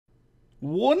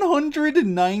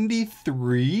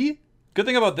193? Good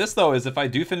thing about this, though, is if I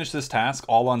do finish this task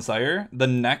all on Sire, the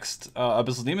next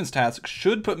Abyssal Demons task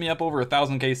should put me up over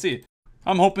 1000 KC.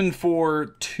 I'm hoping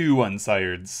for 2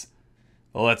 unsireds.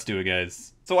 Well, let's do it,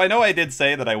 guys. So I know I did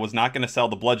say that I was not going to sell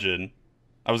the Bludgeon.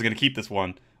 I was going to keep this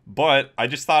one. But I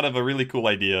just thought of a really cool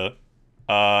idea.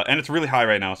 And it's really high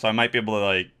right now, so I might be able to,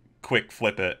 like, quick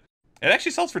flip it. It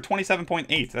actually sells for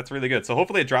 27.8. That's really good. So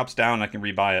hopefully it drops down and I can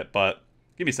rebuy it, but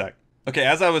give me a sec. Okay,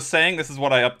 as I was saying, this is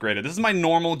what I upgraded. This is my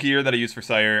normal gear that I use for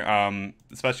Sire,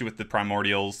 especially with the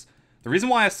Primordials. The reason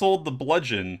why I sold the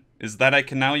Bludgeon is that I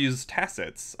can now use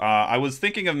Tacits. I was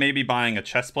thinking of maybe buying a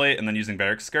chestplate and then using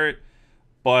Barrack Skirt,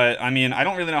 but, I mean, I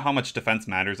don't really know how much defense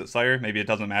matters at Sire. Maybe it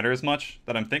doesn't matter as much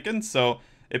that I'm thinking, so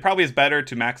it probably is better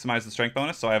to maximize the strength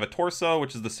bonus. So I have a Torso,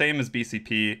 which is the same as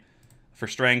BCP for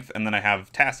strength, and then I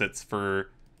have Tacits for...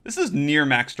 This is near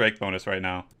max strike bonus right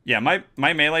now. Yeah, my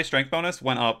melee strength bonus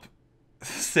went up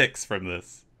 6 from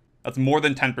this. That's more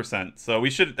than 10%. So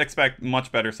we should expect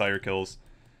much better Sire kills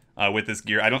with this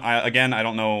gear. Again, I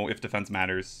don't know if defense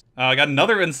matters. I got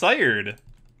another unsired.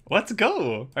 Let's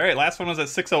go. All right, last one was at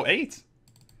 608.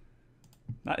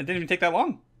 It didn't even take that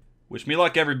long. Wish me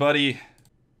luck, everybody.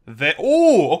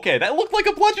 Oh, okay, that looked like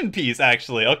a bludgeon piece,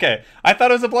 actually. Okay, I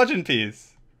thought it was a bludgeon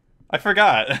piece. I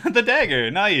forgot. The dagger,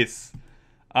 nice.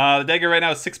 The dagger right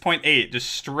now is 6.8, just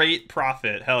straight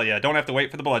profit. Hell yeah, don't have to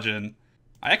wait for the bludgeon.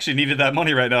 I actually needed that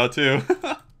money right now, too.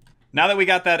 Now that we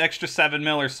got that extra 7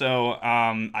 mil or so,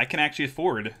 I can actually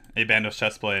afford a Bandos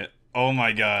chestplate. Oh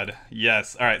my god,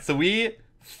 yes. Alright, so we,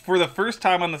 for the first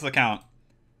time on this account,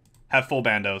 have full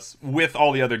Bandos with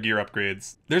all the other gear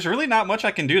upgrades. There's really not much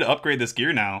I can do to upgrade this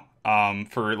gear now,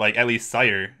 for, like, at least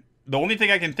Sire. The only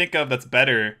thing I can think of that's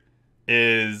better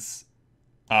is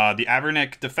the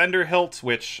Avernic Defender hilt,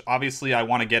 which obviously I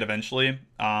want to get eventually,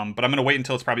 but I'm going to wait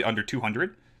until it's probably under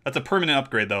 200. That's a permanent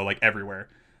upgrade, though, like, everywhere.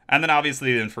 And then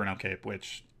obviously the Inferno Cape,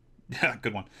 which, yeah,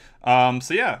 good one.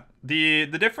 So yeah, the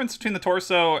difference between the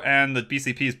Torso and the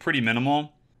BCP is pretty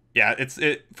minimal. Yeah,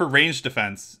 for range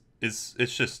defense, it's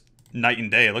just night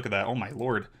and day. Look at that. Oh my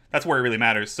lord. That's where it really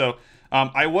matters. So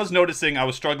I was noticing I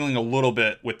was struggling a little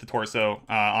bit with the Torso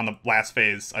on the last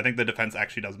phase. I think the defense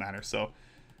actually does matter. So,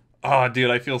 oh dude,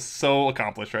 I feel so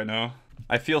accomplished right now.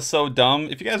 I feel so dumb.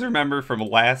 If you guys remember from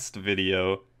last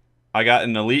video, I got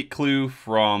an elite clue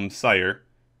from Sire,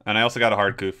 and I also got a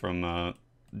hard clue from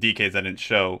DKs I didn't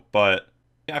show, but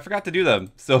yeah, I forgot to do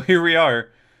them. So here we are,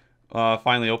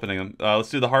 finally opening them. Let's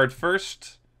do the hard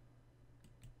first.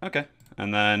 Okay,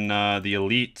 and then the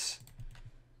elite.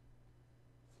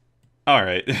 All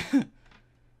right.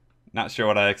 Not sure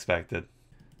what I expected.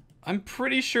 I'm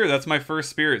pretty sure that's my first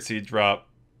Spirit Seed drop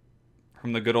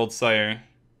from the good old Sire.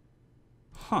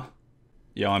 Huh.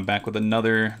 Yo, I'm back with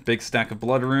another big stack of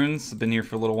blood runes. I've been here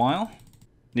for a little while.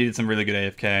 Needed some really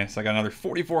good AFK, so I got another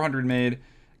 4,400 made.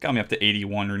 Got me up to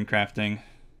 81 rune crafting.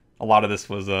 A lot of this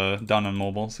was done on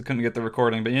mobile, so couldn't get the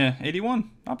recording, but yeah, 81,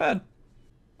 not bad.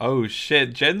 Oh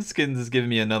shit, Jenskins is giving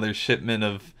me another shipment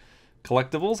of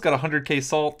collectibles. Got 100k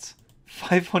salt,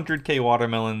 500k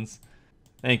watermelons.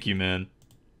 Thank you, man.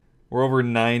 We're over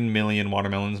 9 million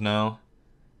watermelons now.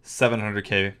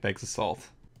 700k bags of salt.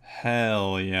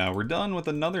 Hell yeah, we're done with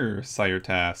another Sire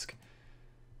task.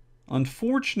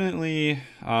 Unfortunately,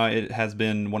 it has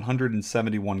been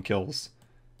 171 kills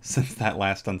since that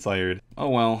last unsired. Oh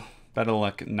well, better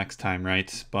luck next time,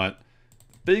 right? But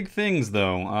big things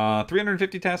though.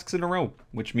 350 tasks in a row,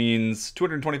 which means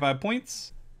 225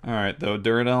 points. Alright though,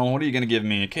 Duradel, what are you gonna give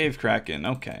me? A Cave Kraken.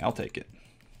 Okay, I'll take it.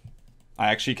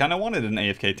 I actually kinda wanted an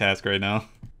AFK task right now.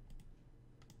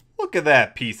 Look at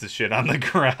that piece of shit on the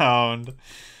ground.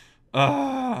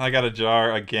 I got a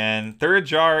jar again. Third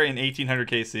jar in 1800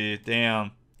 KC.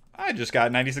 Damn. I just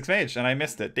got 96 mage and I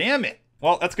missed it. Damn it.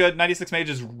 Well, that's good. 96 mage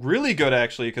is really good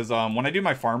actually, because when I do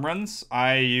my farm runs,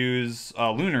 I use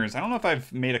lunars. I don't know if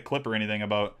I've made a clip or anything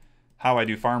about how I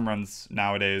do farm runs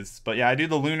nowadays, but yeah, I do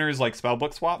the lunars like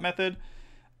spellbook swap method,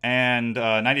 and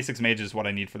 96 mage is what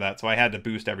I need for that, so I had to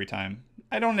boost every time.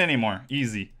 I don't anymore.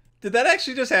 Easy. Did that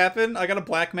actually just happen? I got a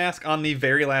black mask on the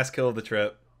very last kill of the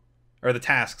trip. Or the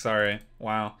task, sorry.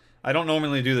 Wow. I don't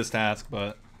normally do this task,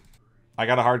 but I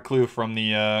got a hard clue from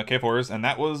the K4s, and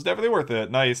that was definitely worth it.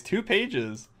 Nice. 2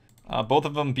 pages. Both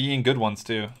of them being good ones,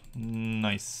 too.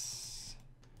 Nice.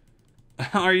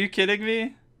 Are you kidding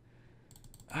me?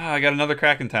 I got another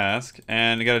Kraken task,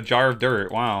 and I got a jar of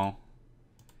dirt. Wow.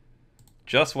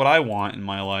 Just what I want in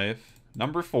my life.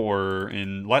 Number 4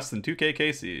 in less than 2k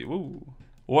KC. Woo.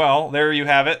 Well, there you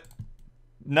have it.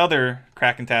 Another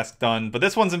Kraken task done, but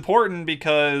this one's important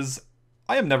because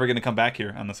I am never going to come back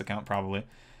here on this account, probably.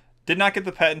 Did not get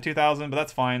the pet in 2000, but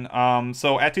that's fine.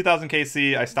 So at 2000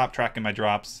 KC, I stopped tracking my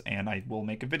drops, and I will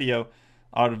make a video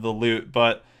out of the loot.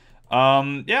 But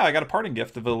yeah, I got a parting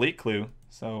gift of Elite Clue,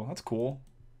 so that's cool.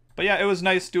 But yeah, it was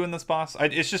nice doing this boss.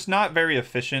 It's just not very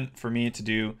efficient for me to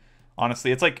do,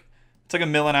 honestly. It's like a $1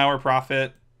 million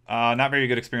profit, not very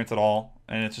good experience at all,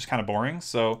 and it's just kind of boring.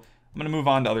 So I'm gonna move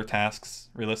on to other tasks,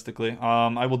 realistically.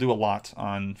 I will do a lot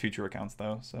on future accounts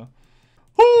though, so.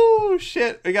 Whoo,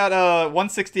 shit. We got a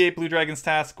 168 Blue Dragons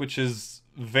task, which is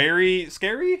very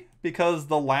scary because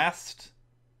the last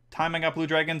time I got Blue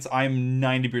Dragons, I'm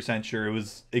 90% sure it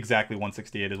was exactly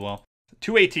 168 as well.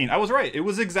 218. I was right. It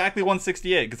was exactly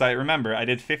 168 because I remember I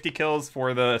did 50 kills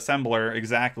for the assembler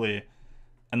exactly.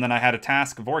 And then I had a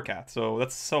task of Vorkath, so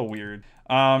that's so weird.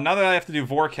 Now that I have to do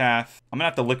Vorkath, I'm gonna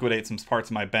have to liquidate some parts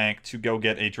of my bank to go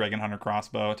get a Dragon Hunter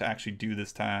crossbow to actually do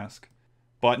this task.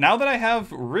 But now that I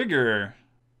have Rigor,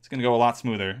 it's gonna go a lot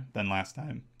smoother than last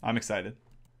time. I'm excited.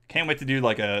 Can't wait to do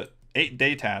like a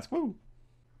 8-day task. Woo!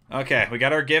 Okay, we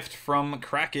got our gift from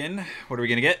Kraken. What are we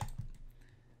gonna get?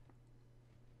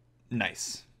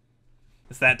 Nice.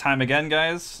 It's that time again,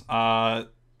 guys. Kind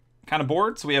of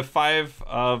bored, so we have 5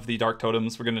 of the Dark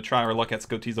Totems. We're gonna try our luck at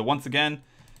Skotizo once again.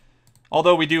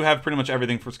 Although we do have pretty much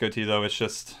everything for Skotizo, it's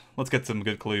just, let's get some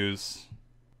good clues.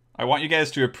 I want you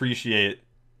guys to appreciate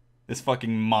this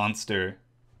fucking monster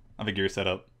of a gear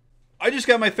setup. I just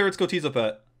got my 3rd Skotizo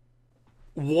pet.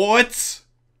 What?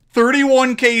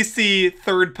 31 KC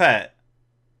 3rd pet.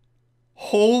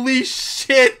 Holy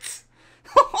shit.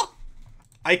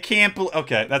 I can't believe.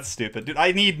 Okay, that's stupid. Dude,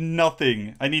 I need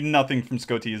nothing. I need nothing from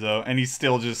Skotizo, and he's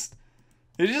still just.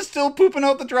 He's just still pooping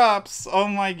out the drops. Oh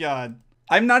my god.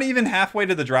 I'm not even halfway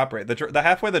to the drop rate. The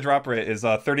halfway the drop rate is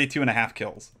 32.5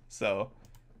 kills. So.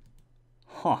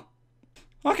 Huh.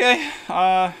 Okay,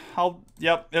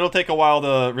 yep, it'll take a while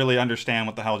to really understand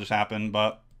what the hell just happened,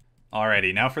 but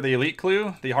alrighty, now for the Elite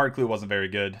Clue. The hard clue wasn't very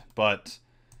good, but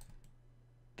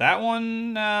that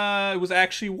one was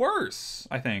actually worse,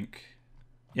 I think.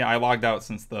 Yeah, I logged out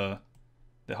since the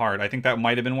hard. I think that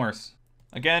might have been worse.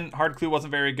 Again, hard clue wasn't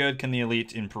very good. Can the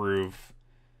Elite improve?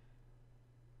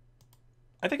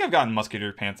 I think I've gotten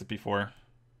Musketeer Pants before.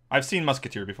 I've seen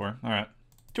Musketeer before. Alright.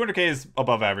 200k is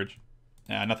above average.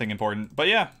 Yeah, nothing important. But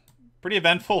yeah, pretty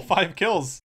eventful 5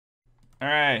 kills.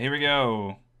 Alright, here we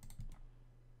go.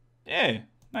 Yay,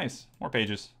 nice. More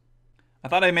pages. I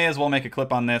thought I may as well make a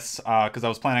clip on this because I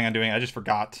was planning on doing it. I just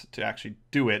forgot to actually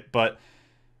do it. But,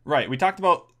 right, we talked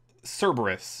about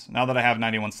Cerberus. Now that I have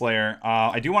 91 Slayer.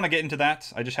 I do want to get into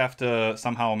that. I just have to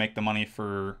somehow make the money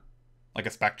for like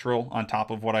a Spectral on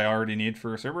top of what I already need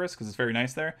for Cerberus because it's very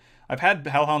nice there. I've had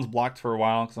Hellhounds blocked for a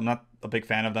while because I'm not a big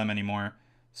fan of them anymore.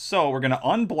 So we're going to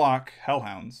unblock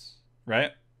Hellhounds,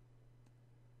 right?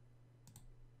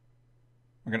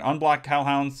 We're going to unblock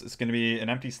Hellhounds. It's going to be an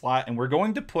empty slot. And we're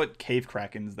going to put Cave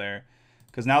Krakens there.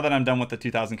 Because now that I'm done with the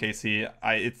 2000 KC,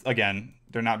 it's again,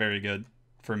 they're not very good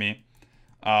for me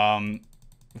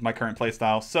with my current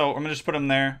playstyle. So I'm going to just put them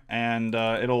there. And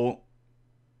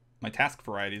my task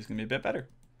variety is going to be a bit better.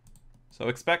 So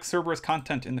expect Cerberus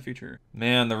content in the future.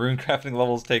 Man, the rune crafting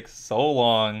levels take so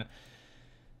long.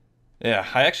 Yeah,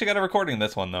 I actually got a recording of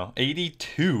this one, though.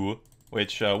 82,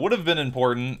 which would have been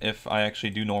important if I actually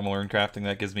do normal rune crafting.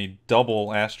 That gives me double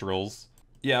astrals.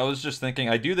 Yeah, I was just thinking,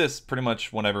 I do this pretty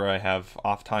much whenever I have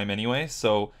off time anyway,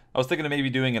 so I was thinking of maybe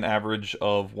doing an average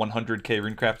of 100k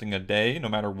rune crafting a day, no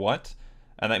matter what,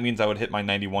 and that means I would hit my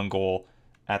 91 goal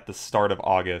at the start of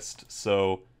August,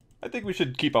 so I think we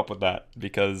should keep up with that,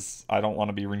 because I don't want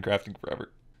to be rune crafting forever.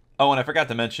 Oh, and I forgot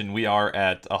to mention, we are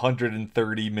at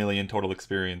 130 million total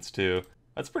experience, too.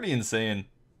 That's pretty insane.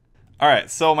 Alright,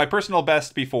 so my personal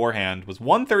best beforehand was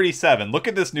 137. Look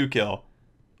at this new kill.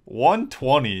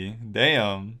 120.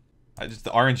 Damn.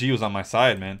 The RNG was on my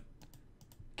side, man.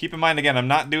 Keep in mind, again, I'm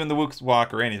not doing the Wook's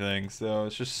Walk or anything, so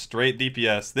it's just straight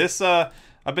DPS. This, I've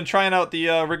been trying out the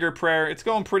Rigor Prayer. It's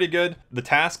going pretty good. The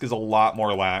task is a lot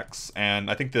more lax,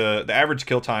 and I think the average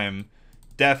kill time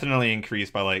definitely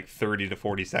increased by like 30 to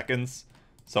 40 seconds.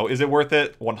 So is it worth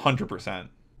it? 100%.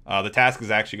 The task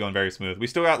is actually going very smooth. We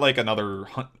still got like another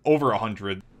over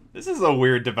 100. This is a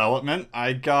weird development.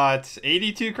 I got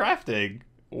 82 crafting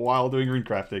while doing rune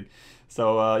crafting.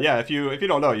 So yeah, if you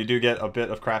don't know, you do get a bit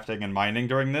of crafting and mining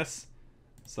during this.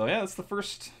 So yeah, that's the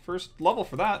first level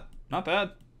for that. Not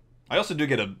bad. I also do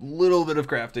get a little bit of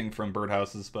crafting from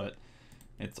birdhouses, but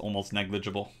it's almost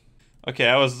negligible. Okay,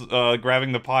 I was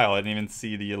grabbing the pile. I didn't even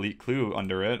see the elite clue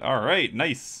under it. Alright,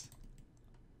 nice.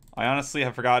 I honestly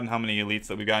have forgotten how many elites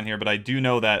that we've gotten here, but I do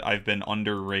know that I've been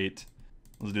under rate.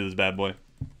 Let's do this bad boy.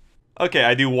 Okay,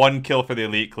 I do 1 kill for the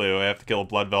elite clue. I have to kill a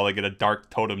blood vel to get a dark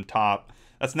totem top.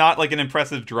 That's not like an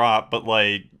impressive drop, but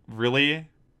like, really?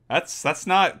 That's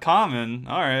not common.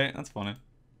 Alright, that's funny.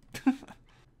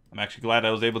 I'm actually glad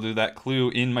I was able to do that clue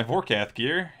in my Vorkath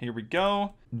gear. Here we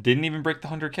go. Didn't even break the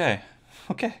 100k.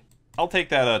 Okay. I'll take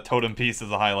that totem piece as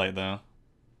a highlight, though.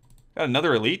 Got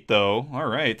another elite, though.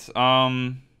 Alright.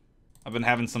 I've been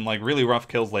having some, like, really rough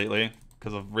kills lately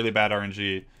because of really bad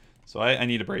RNG. So I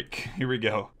need a break. Here we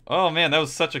go. Oh, man, that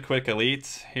was such a quick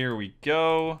elite. Here we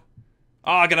go.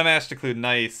 Oh, I got a master clue.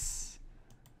 Nice.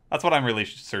 That's what I'm really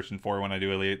searching for when I do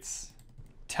elites.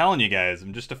 Telling you guys,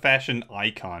 I'm just a fashion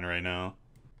icon right now.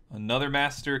 Another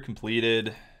master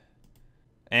completed.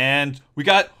 And we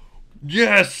got...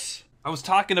 Yes! I was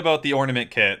talking about the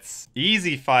ornament kits.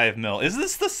 Easy 5 mil. Is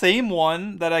this the same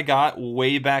one that I got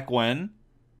way back when?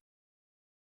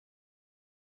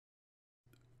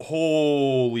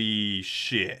 Holy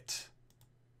shit.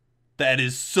 That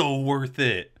is so worth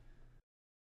it.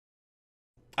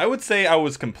 I would say I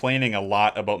was complaining a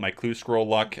lot about my clue scroll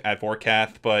luck at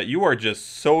Vorkath, but you are just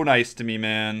so nice to me,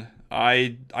 man.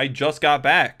 I just got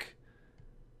back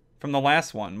from the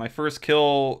last one. My first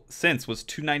kill since was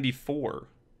 294.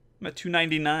 I'm at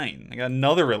 299. I got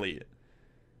another elite.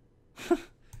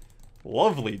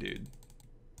 Lovely, dude.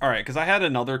 Alright, because I had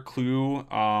another clue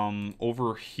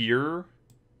over here.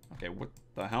 Okay, what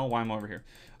the hell? Why am I over here?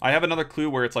 I have another clue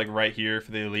where it's like right here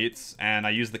for the elites, and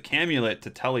I use the Camulet to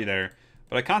telly there,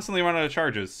 but I constantly run out of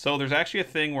charges. So there's actually a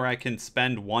thing where I can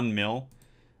spend 1 mil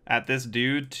at this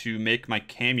dude to make my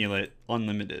Camulet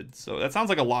unlimited. So that sounds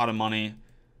like a lot of money,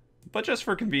 but just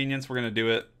for convenience, we're going to do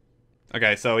it.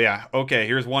 Okay, so yeah. Okay,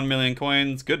 here's 1 million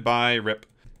coins. Goodbye, rip.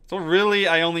 So really,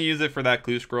 I only use it for that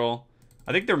clue scroll.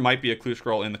 I think there might be a clue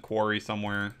scroll in the quarry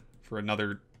somewhere for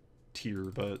another tier,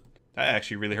 but that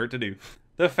actually really hurt to do.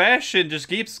 The fashion just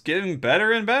keeps getting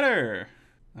better and better.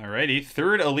 Alrighty,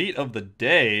 third elite of the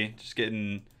day. Just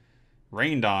getting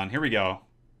rained on. Here we go.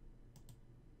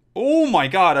 Oh my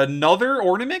god, another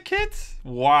ornament kit?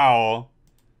 Wow.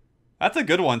 That's a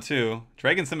good one too.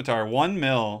 Dragon Scimitar, 1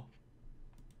 mil.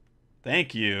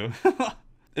 Thank you.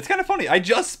 It's kind of funny. I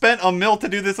just spent 1 mil to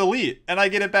do this elite, and I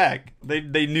get it back.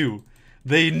 They knew.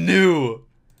 They knew.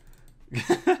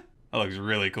 That looks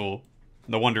really cool.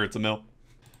 No wonder it's 1 mil.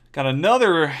 Got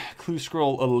another clue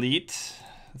scroll elite.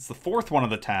 It's the 4th one of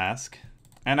the task.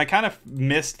 And I kind of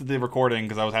missed the recording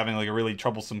because I was having like a really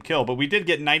troublesome kill, but we did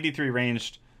get 93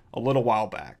 ranged a little while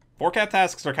back. Vorkath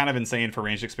tasks are kind of insane for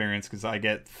ranged experience because I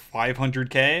get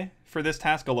 500k for this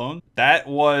task alone. That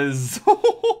was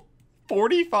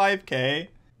 45k.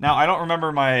 Now, I don't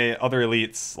remember my other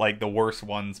elites, like the worst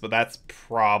ones, but that's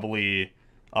probably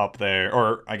up there,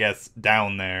 or I guess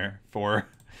down there for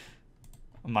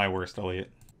my worst elite.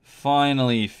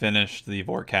 Finally finished the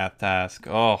Vorkath task.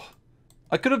 Oh,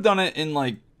 I could have done it in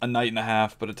like a night and a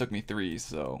half, but it took me 3,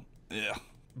 so yeah.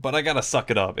 But I gotta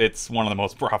suck it up. It's one of the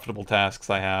most profitable tasks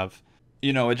I have.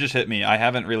 You know, it just hit me. I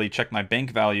haven't really checked my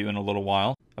bank value in a little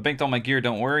while. I banked all my gear,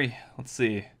 don't worry. Let's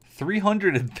see.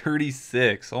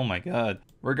 336. Oh my god.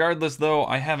 Regardless, though,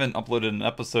 I haven't uploaded an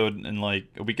episode in like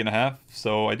a week and a half,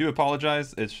 so I do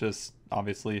apologize. It's just,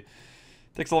 obviously,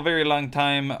 takes a very long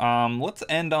time. Let's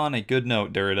end on a good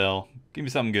note, Duradel. Give me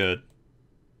something good.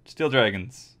 Steel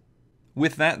Dragons.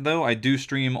 With that, though, I do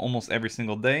stream almost every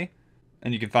single day,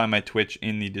 and you can find my Twitch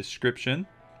in the description.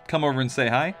 Come over and say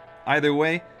hi. Either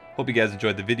way, hope you guys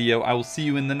enjoyed the video. I will see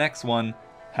you in the next one.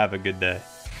 Have a good day.